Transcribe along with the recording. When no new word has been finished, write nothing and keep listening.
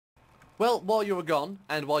Well, while you were gone,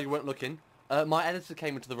 and while you weren't looking, my editor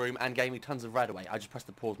came into the room and gave me tons of Radaway. I just pressed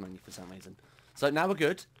the pause menu for some reason. So now we're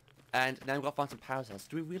good, and now we've got to find some power cells.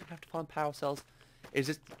 Do we really have to find power cells? Is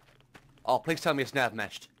this... Oh, please tell me it's nav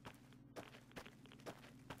meshed.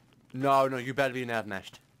 No, you better be nav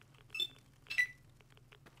meshed.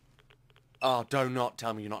 Oh, do not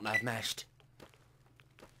tell me you're not nav meshed.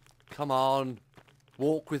 Come on.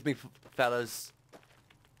 Walk with me, fellas.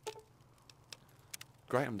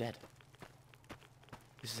 Great, I'm dead.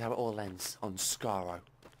 This is how it all ends on Scaro.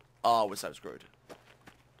 Oh, we're so screwed.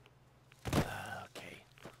 Okay.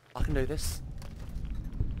 I can do this.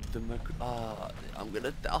 I'm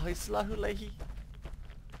gonna die slowly.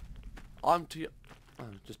 I'm too... Oh,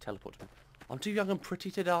 just teleport to me. I'm too young and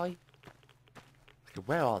pretty to die. Okay,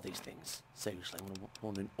 where are these things? Seriously, I'm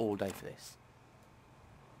wandering all day for this.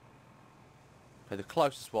 Okay, the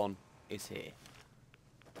closest one is here.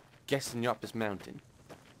 Guessing you're up this mountain.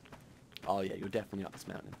 Oh yeah, you're definitely up this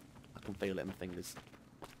mountain. I can feel it in my fingers.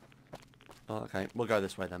 Oh, okay, we'll go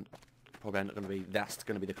this way then. Probably not going to be... That's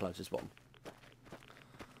going to be the closest one.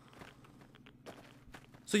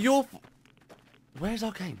 So you're... Where's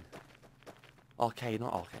Arcane? Arcane,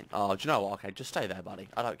 not Arcane. Oh, do you know what, Arcane? Just stay there, buddy.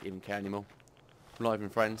 I don't even care anymore. We're not even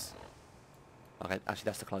friends. Okay, actually,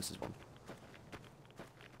 that's the closest one.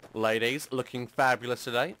 Ladies, looking fabulous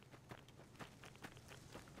today.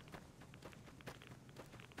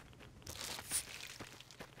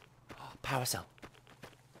 Oh, power cell.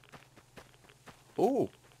 Oh,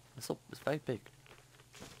 it's very big.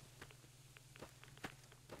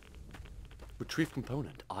 Retrieve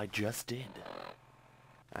component. I just did.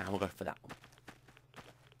 And we'll go for that one.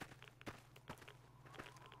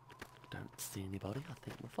 Don't see anybody. I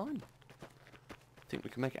think we're fine. I think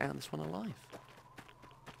we can make it out of this one alive.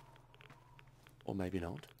 Or maybe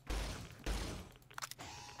not.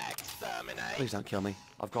 Exterminate. Please don't kill me.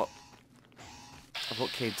 I've got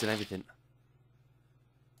kids and everything.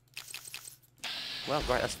 Well,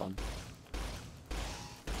 great, that's fun.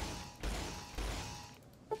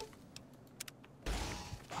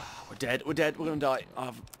 We're dead, we're gonna die.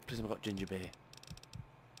 Oh, please I've got ginger beer.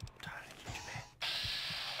 Don't need ginger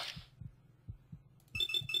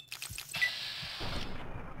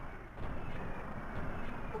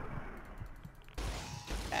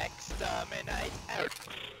beer. Exterminate.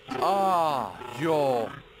 Ah, you're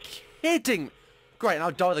kidding. Great, and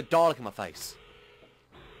I'll die with a Dalek in my face.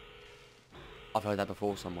 I've heard that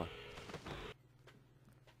before somewhere.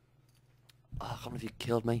 Oh, I can't believe you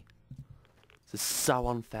killed me. This is so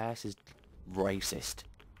unfair. This is racist.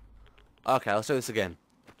 Okay, let's do this again.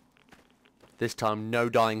 This time, no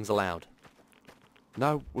dying's allowed.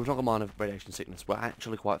 No, we've not got minor radiation sickness. We're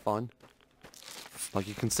actually quite fine. Like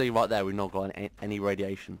you can see right there, we've not got any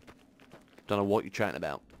radiation. Don't know what you're chatting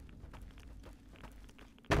about.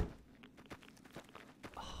 Oh,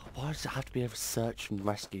 why does it have to be a search and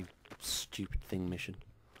rescue stupid thing mission?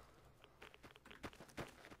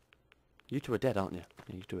 You two are dead, aren't you?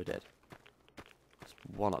 Yeah, you two are dead. There's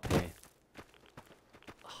one up here.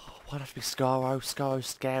 Oh, why'd it have to be Scaro? Scaro's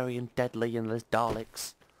scary and deadly, and there's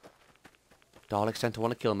Daleks. Daleks tend to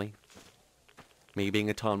want to kill me. Me being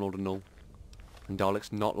a Time Lord and all. And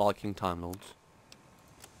Daleks not liking Time Lords.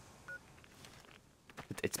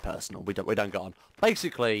 It's personal. We don't go on.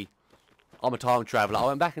 Basically, I'm a time traveller. I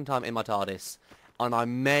went back in time in my TARDIS, and I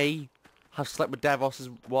may have slept with Davos's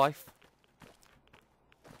wife.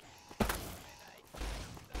 I'm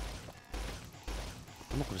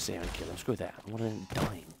not going to sit here and kill him. Screw that. I want him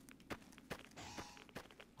dying.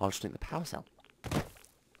 I'll just think the power cell.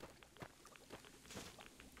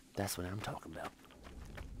 That's what I'm talking about.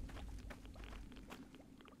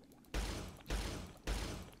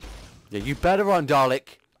 Yeah, you better run,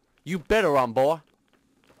 Dalek. You better run, boy.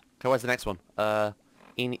 Okay, where's the next one? Well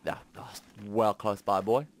close by,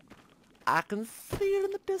 boy. I can see it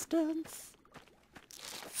in the distance.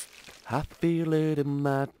 I feel it in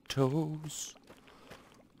my toes.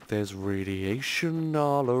 There's radiation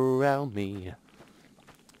all around me.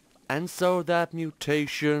 And so that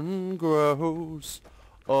mutation grows.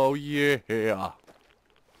 Oh yeah. Oh,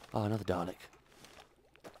 another Dalek.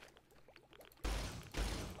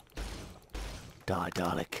 Die,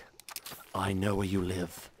 Dalek. I know where you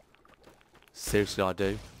live. Seriously, I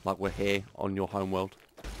do. Like we're here on your homeworld.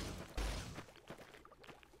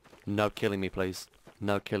 No killing me, please.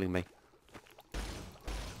 No killing me.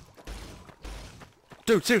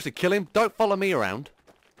 Dude, seriously, kill him. Don't follow me around.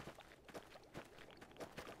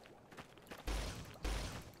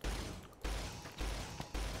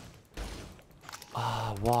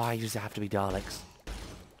 Ah, why does it have to be Daleks?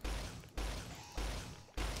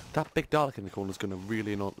 That big Dalek in the corner is going to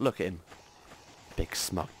really not... Look at him. Big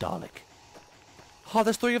smug Dalek. Oh,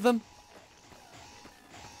 there's 3 of them.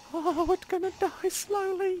 Oh, we're gonna die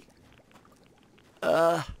slowly.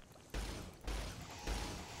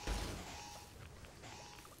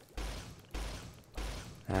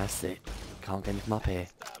 That's it. Can't get anything up here.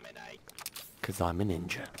 Because I'm a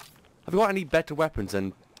ninja. Have you got any better weapons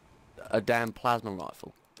than a damn plasma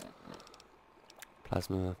rifle?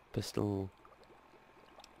 Plasma pistol.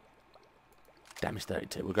 Damn, it's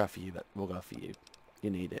 32. We'll go for you, but we'll go for you. You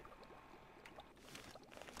need it.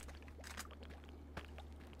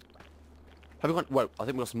 Have we got... Whoa, I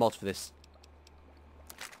think we've got some mods for this.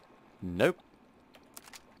 Nope.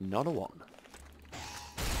 Not a one.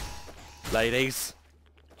 Ladies.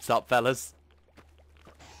 What's up, fellas?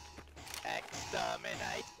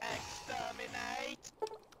 Exterminate! Exterminate!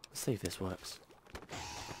 Let's see if this works.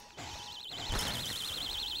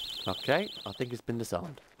 Okay, I think it's been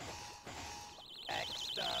disarmed.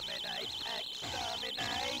 Exterminate!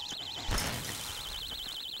 Exterminate!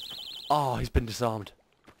 Oh, he's been disarmed.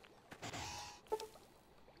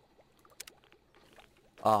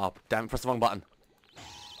 Oh, damn, press the wrong button.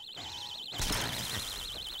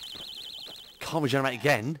 Can't regenerate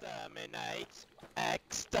again. Exterminate!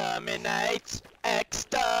 Exterminate!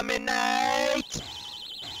 Exterminate!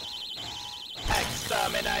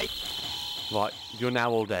 Exterminate! Right, you're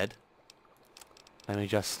now all dead. Let me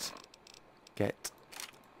just get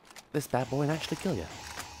this bad boy and actually kill you.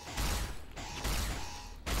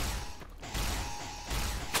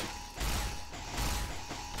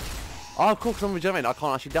 Oh, of course, I'm regenerating. I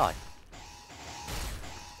can't actually die.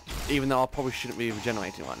 Even though I probably shouldn't be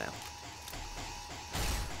regenerating right now.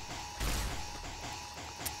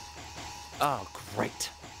 Oh, great.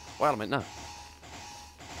 Wait a minute, no.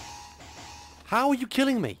 How are you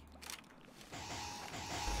killing me?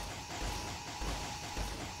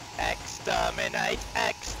 Exterminate!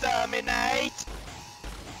 Exterminate!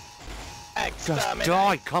 Just Exterminate!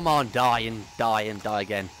 die. Come on, die and die and die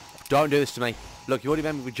again. Don't do this to me. Look, you already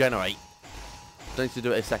made me regenerate. Don't need to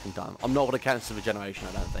do it a second time. I'm not going to cancel regeneration,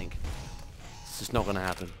 I don't think. It's just not going to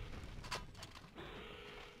happen.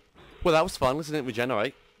 Well, that was fun. Let's didn't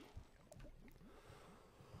regenerate.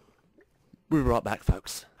 We'll be right back,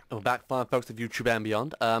 folks. And we're back, fine folks of YouTube and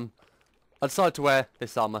beyond. I decided to wear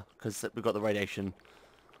this armor because we've got the radiation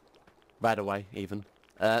right away, even.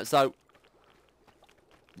 So,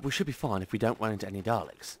 we should be fine if we don't run into any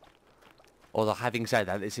Daleks. Although, having said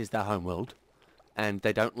that, this is their homeworld. And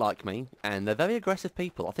they don't like me. And they're very aggressive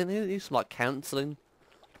people. I think they need some, like, counselling.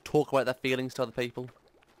 Talk about their feelings to other people.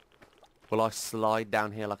 Will I slide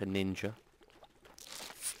down here like a ninja?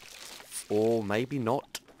 Or maybe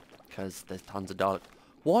not. Because there's tons of Daleks.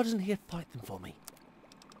 Why doesn't he fight them for me?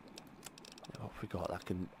 What have we got that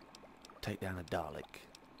can take down a Dalek?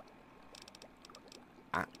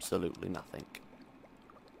 Absolutely nothing.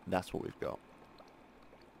 That's what we've got.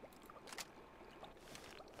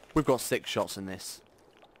 We've got 6 shots in this.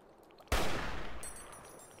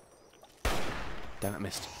 Damn it,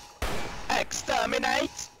 missed.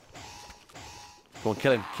 Exterminate! Go on,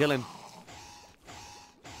 kill him, kill him.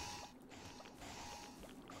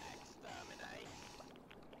 Exterminate!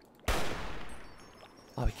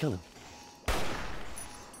 Oh, we kill him.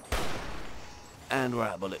 And we're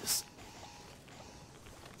out of bullets.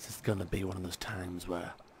 This is gonna be one of those times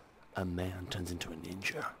where a man turns into a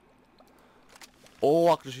ninja.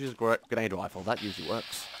 Or I could just use a grenade rifle. That usually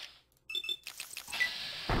works.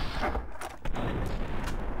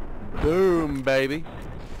 Boom, baby.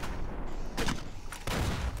 Okay,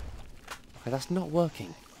 that's not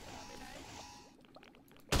working.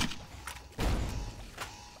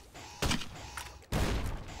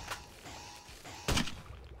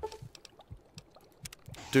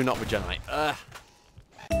 Do not regenerate.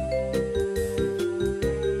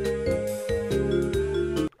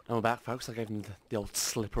 And we're back, folks. I gave him the old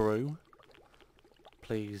slipperoo.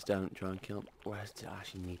 Please don't try and kill him. Where does it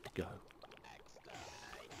actually need to go?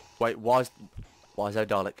 Wait, why is there a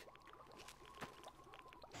Dalek?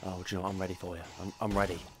 Oh, do you know what? I'm ready for you. I'm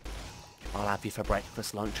ready. I'll have you for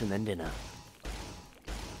breakfast, lunch, and then dinner.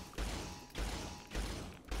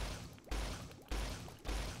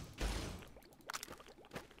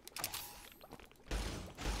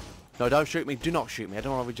 No, don't shoot me. Do not shoot me. I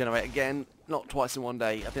don't want to regenerate again. Not twice in one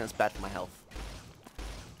day. I think that's bad for my health.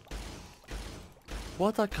 Why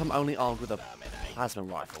did I come only armed with a plasma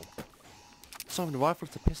rifle? It's not even a rifle,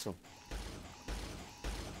 it's a pistol.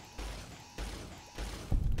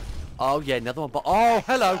 Oh, yeah, another one. But oh,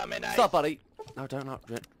 hello. What's up, buddy? No, don't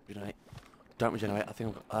regenerate. Don't regenerate. I think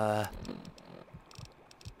I've got...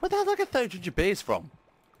 Where the hell did I get 30 ginger beers from?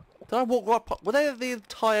 Did I walk right past... Were they there the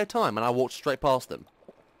entire time and I walked straight past them?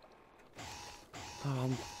 Oh,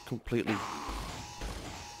 I'm completely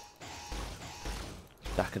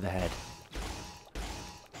Back of the head.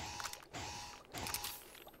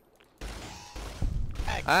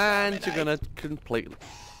 And you're gonna completely...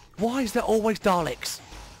 Why is there always Daleks?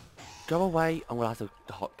 Go away. I'm gonna have to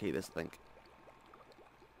hotkey this, I think.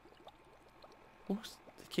 What's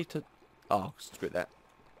the key to... Oh, screw that.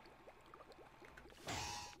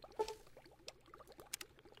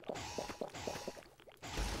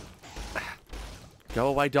 Go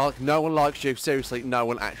away, Dalek. No one likes you. Seriously, no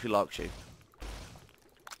one actually likes you.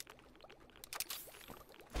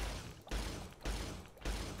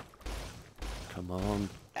 Come on.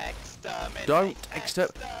 Exterminate. Don't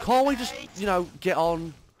exterminate. Can't we just, you know, get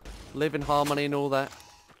on, live in harmony and all that?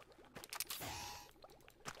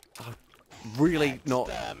 Oh, really not.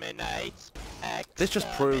 Exterminate. This just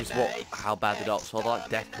proves how bad the Daleks are. They're like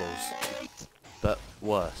death claws, but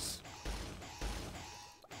worse.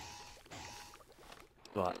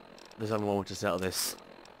 Right, there's only one way to settle this.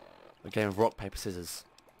 A game of rock, paper, scissors.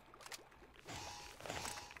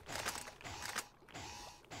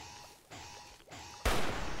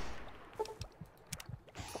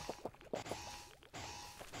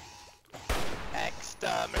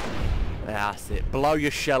 Exterminate. That's it. Blow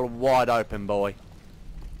your shell wide open, boy.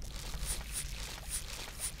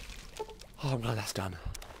 Oh, I'm glad that's done.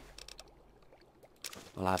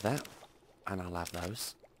 I'll have that. And I'll have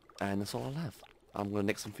those. And that's all I'll have. I'm going to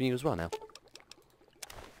nick some for you as well now.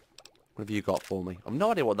 What have you got for me? I've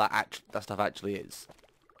no idea what that stuff actually is.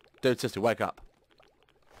 Dude, sister, wake up.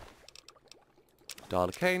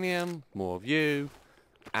 Dalekanium, more of you,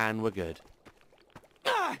 and we're good.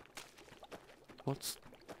 Ah! What's...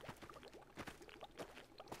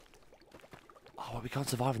 Oh, well, we can't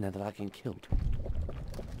survive in there without getting killed.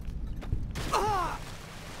 Ah!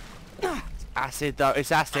 It's acid, though.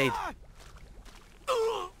 It's acid.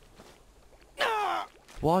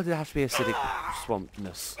 Why did it have to be acidic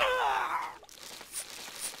swampness?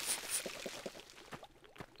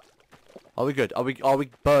 Are we good? Are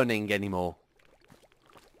we burning anymore?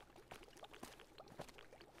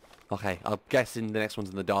 Okay, I'm guessing the next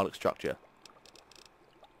one's in the Dalek structure.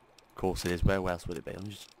 Of course it is. Where else would it be? Let me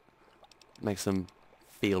just make some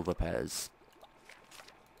field repairs.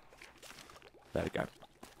 There we go.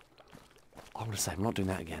 I'm gonna say I'm not doing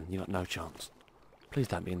that again. You got no chance. Please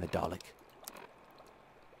don't be in the Dalek.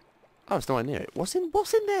 Oh, it's nowhere near it. What's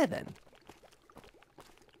in there then?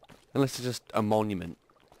 Unless it's just a monument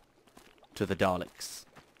to the Daleks.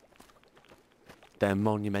 Their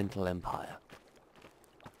monumental empire.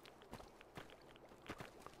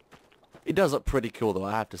 It does look pretty cool though,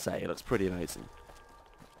 I have to say. It looks pretty amazing.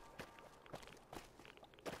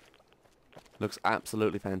 Looks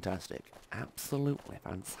absolutely fantastic. Absolutely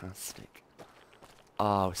fantastic.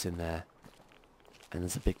 Oh, it's in there. And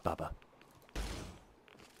there's a big bubba.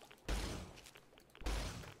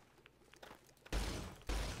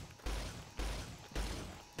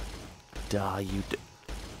 Die, you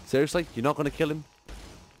seriously? You're not going to kill him?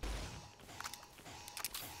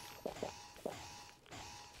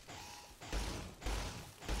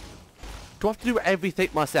 Do I have to do everything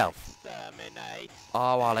myself? Exterminate.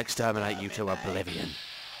 Oh, I'll exterminate you to oblivion.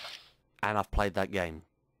 And I've played that game.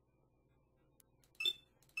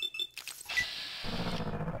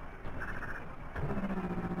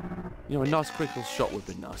 You know, a nice critical shot would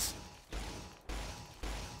be nice.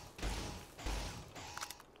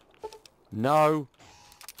 No.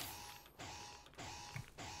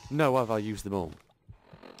 No, have I used them all?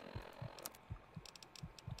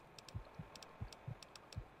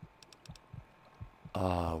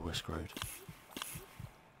 Oh, we're screwed.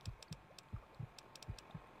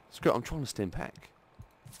 Screw it, I'm trying to stim pack.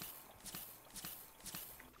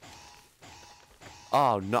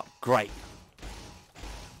 Oh, not great.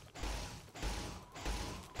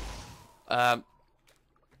 Yeah,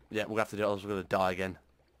 we'll have to do it, else we're going to die again.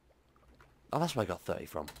 Oh, that's where I got 30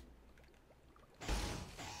 from.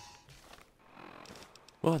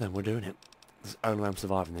 Well then, we're doing it. This is the only way I'm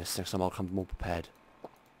surviving this. Next time I'll come more prepared.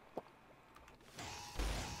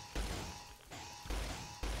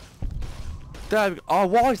 There we go. Oh,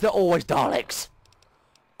 why is there always Daleks?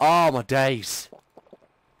 Oh, my days.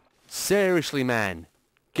 Seriously, man.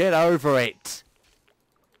 Get over it.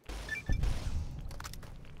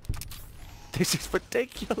 This is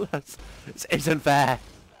ridiculous. This isn't fair.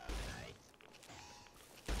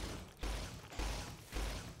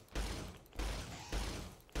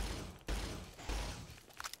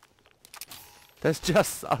 There's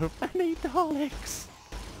just so many Daleks.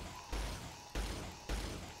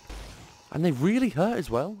 And they really hurt as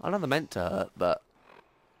well. I know they're meant to hurt, but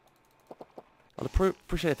I'd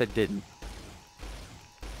appreciate if they didn't.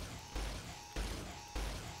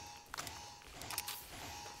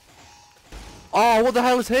 Oh, what the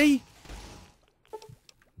hell is he?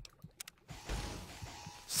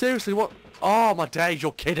 Seriously, what? Oh, my days,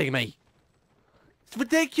 you're kidding me. It's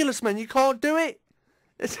ridiculous, man. You can't do it.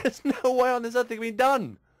 There's just no way on this earth it can be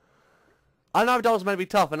done. I know Daleks are meant to be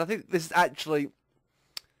tough, and I think this is actually...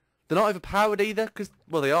 They're not overpowered either, because...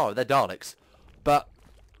 Well, they are. They're Daleks. But...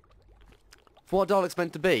 For what Daleks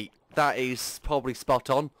meant to be, that is probably spot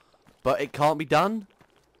on. But it can't be done.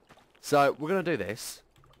 So, we're going to do this.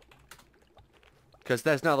 Because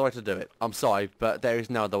there's no other way to do it. I'm sorry, but there is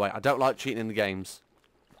no other way. I don't like cheating in the games.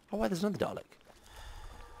 Oh, wait, there's another Dalek.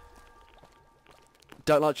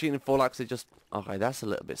 Don't like cheating in Fallout because it just... Okay, that's a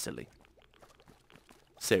little bit silly.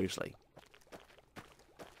 Seriously.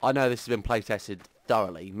 I know this has been play tested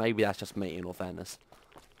thoroughly. Maybe that's just me in all fairness.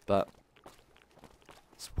 But...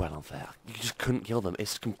 It's well unfair. You just couldn't kill them.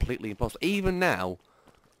 It's completely impossible. Even now...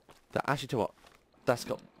 That actually, to what? That's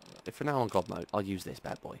got... If we're now on God mode, I'll use this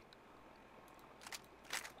bad boy.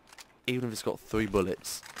 Even if it's got 3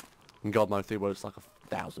 bullets. In God mode, 3 bullets like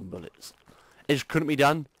 1,000 bullets. It just couldn't be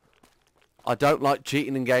done. I don't like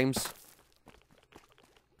cheating in games.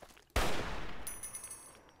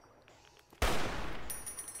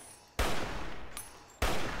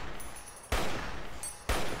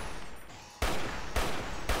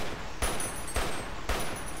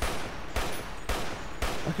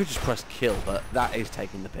 I could just press kill, but that is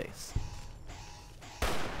taking the piss.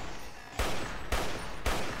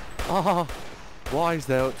 Ah, why is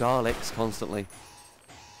there Daleks constantly?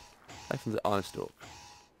 Left from the Iron Stalk.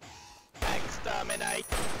 Exterminate!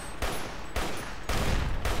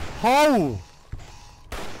 Oh!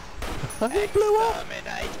 It blew up!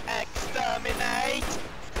 Exterminate! Exterminate!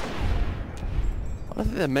 I don't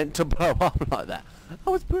think they're meant to blow up like that. That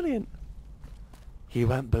was brilliant. He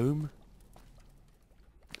went boom.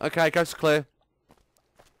 Okay, coast clear.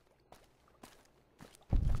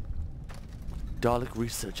 Dalek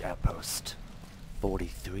Research Outpost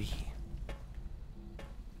 43.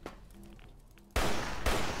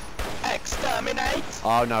 Exterminate!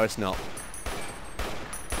 Oh no, it's not.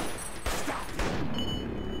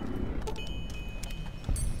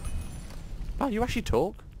 Oh, you actually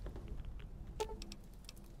talk?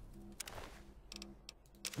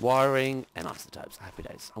 Wiring and isotopes. Happy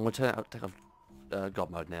days. I'm gonna take off God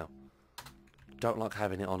mode now. Don't like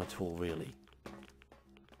having it on at all, really.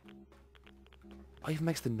 Oh, it even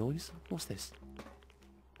makes the noise? What's this?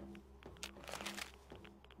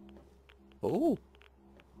 Oh!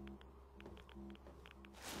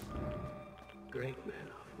 Great men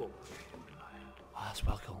are forged in fire. Oh, that's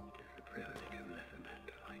well cool. It is the privilege of lesser men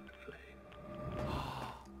to find the flame.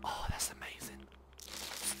 Oh, that's amazing.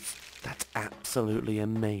 That's absolutely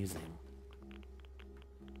amazing.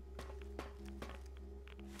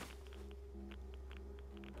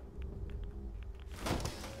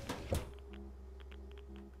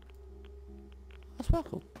 That's well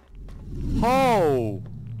cool. Oh!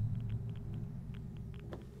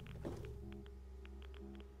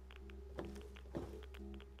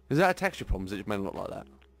 Is that a texture problem? Does it make it look like that?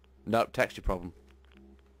 Nope, texture problem.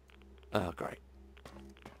 Oh, great.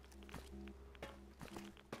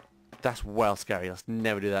 That's well scary. Let's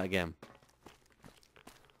never do that again.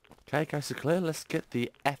 Okay, coast is clear. Let's get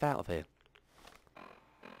the F out of here.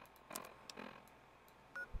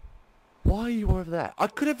 Why are you over there? I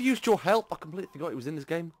could have used your help. I completely forgot it was in this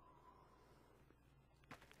game.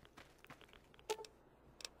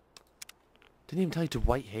 Didn't even tell you to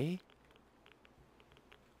wait here.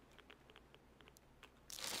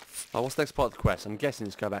 Oh, what's the next part of the quest? I'm guessing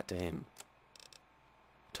it's go back to him.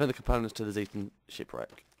 Turn the components to the Zeton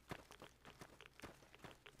shipwreck.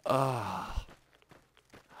 Ah,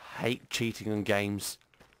 hate cheating on games.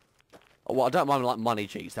 Oh, well, I don't mind like money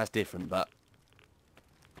cheats. That's different, but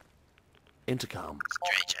intercom.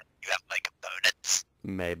 Stranger, you have my components.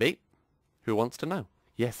 Maybe. Who wants to know?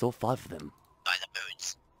 Yes, all 5 of them. By the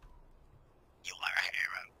moons. You are a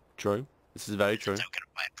hero. True. This is very true. As a token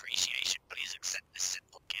of my appreciation, please accept this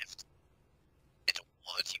simple gift. It will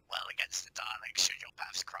ward you well against the Daleks should your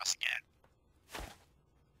paths cross again.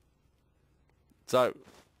 So,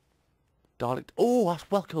 Dalek. Oh, that's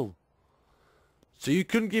well cool. So you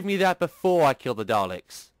couldn't give me that before I killed the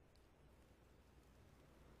Daleks.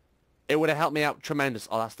 It would have helped me out tremendous.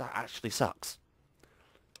 Oh, that actually sucks.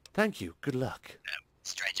 Thank you. Good luck. No,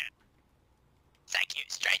 stranger. Thank you,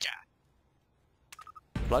 stranger.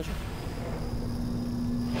 Pleasure.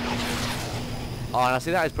 Oh, and I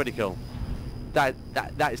see that is pretty cool. That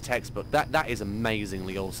is textbook. That is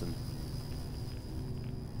amazingly awesome.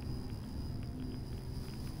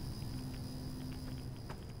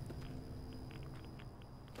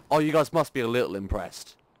 Oh, you guys must be a little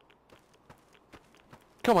impressed.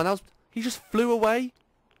 Come on, He just flew away.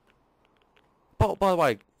 But by the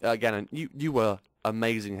way, Gannon, you were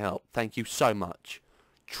amazing help. Thank you so much.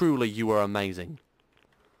 Truly, you were amazing.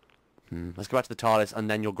 Let's go back to the TARDIS, and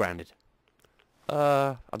then you're grounded.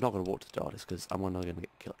 I'm not going to walk to the TARDIS, because I'm not going to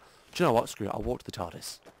get killed. Do you know what? Screw it. I'll walk to the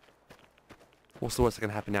TARDIS. What's the worst that can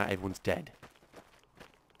happen now? Everyone's dead.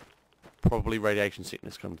 Probably radiation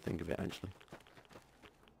sickness, come to think of it, actually.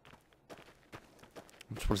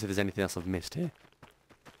 I just want to see if there's anything else I've missed here.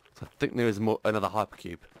 So I think there is another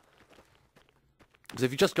hypercube. Because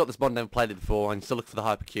if you just got this mod and never played it before, and you still look for the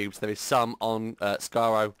hypercubes, there is some on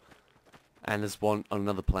Skaro, and there's one on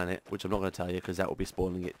another planet, which I'm not going to tell you, because that will be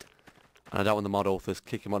spoiling it. And I don't want the mod authors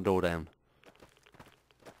kicking my door down.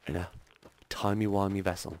 In a timey-wimey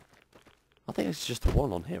vessel. I think it's just the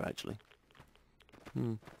one on here, actually.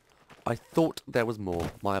 I thought there was more.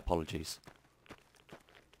 My apologies.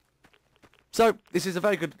 So, this is a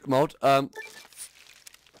very good mod. Oh,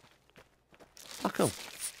 cool.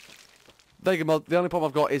 Very good mod. The only problem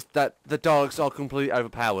I've got is that the Daleks are completely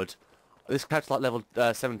overpowered. This cat's like level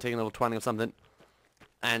 17, level 20 or something.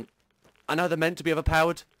 And I know they're meant to be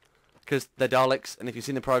overpowered, because they're Daleks, and if you've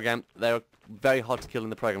seen the program, they're very hard to kill in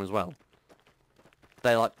the program as well.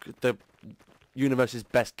 They're like the universe's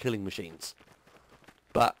best killing machines.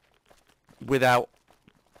 But without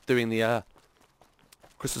doing the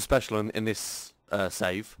Christmas special in this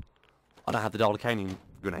save, I don't have the Dalekanian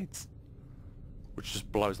grenades, which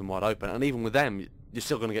just blows them wide open. And even with them, you're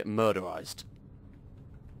still going to get murderized.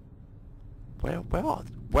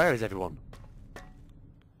 Where is everyone?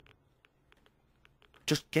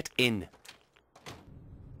 Just get in.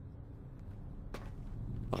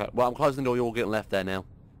 Okay, well, I'm closing the door. You're all getting left there now.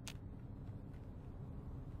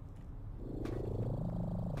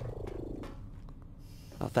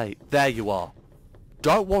 Oh, there you are.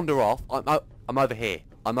 Don't wander off. I'm over here.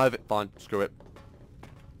 I'm over. Fine, screw it.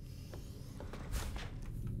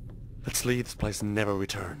 Let's leave this place and never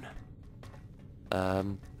return.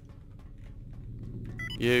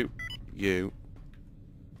 You.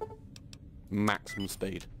 Maximum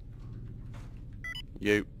speed.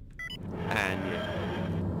 You. And you.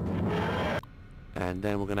 And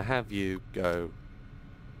then we're going to have you go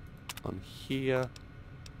on here.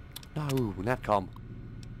 No, not come.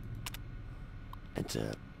 And where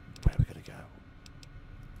are we going to go?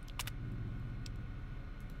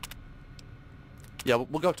 Yeah,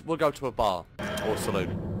 we'll go to a bar or a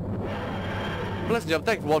saloon. Well, ladies and gentlemen,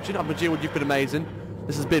 thank you for watching. I've been G1. You've been amazing.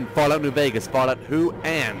 This has been Fallout New Vegas, Fallout Who,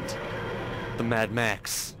 and the Mad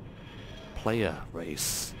Max player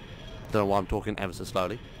race. Don't know why I'm talking ever so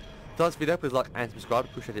slowly. If you like this video, please like and subscribe.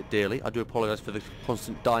 Appreciate it dearly. I do apologise for the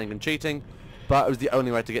constant dying and cheating, but it was the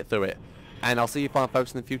only way to get through it. And I'll see you fine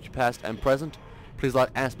folks in the future, past and present. Please like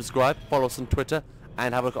and subscribe. Follow us on Twitter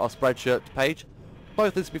and have a look at our Spreadshirt page.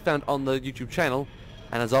 Both things can be found on the YouTube channel.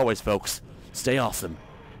 And as always, folks, stay awesome.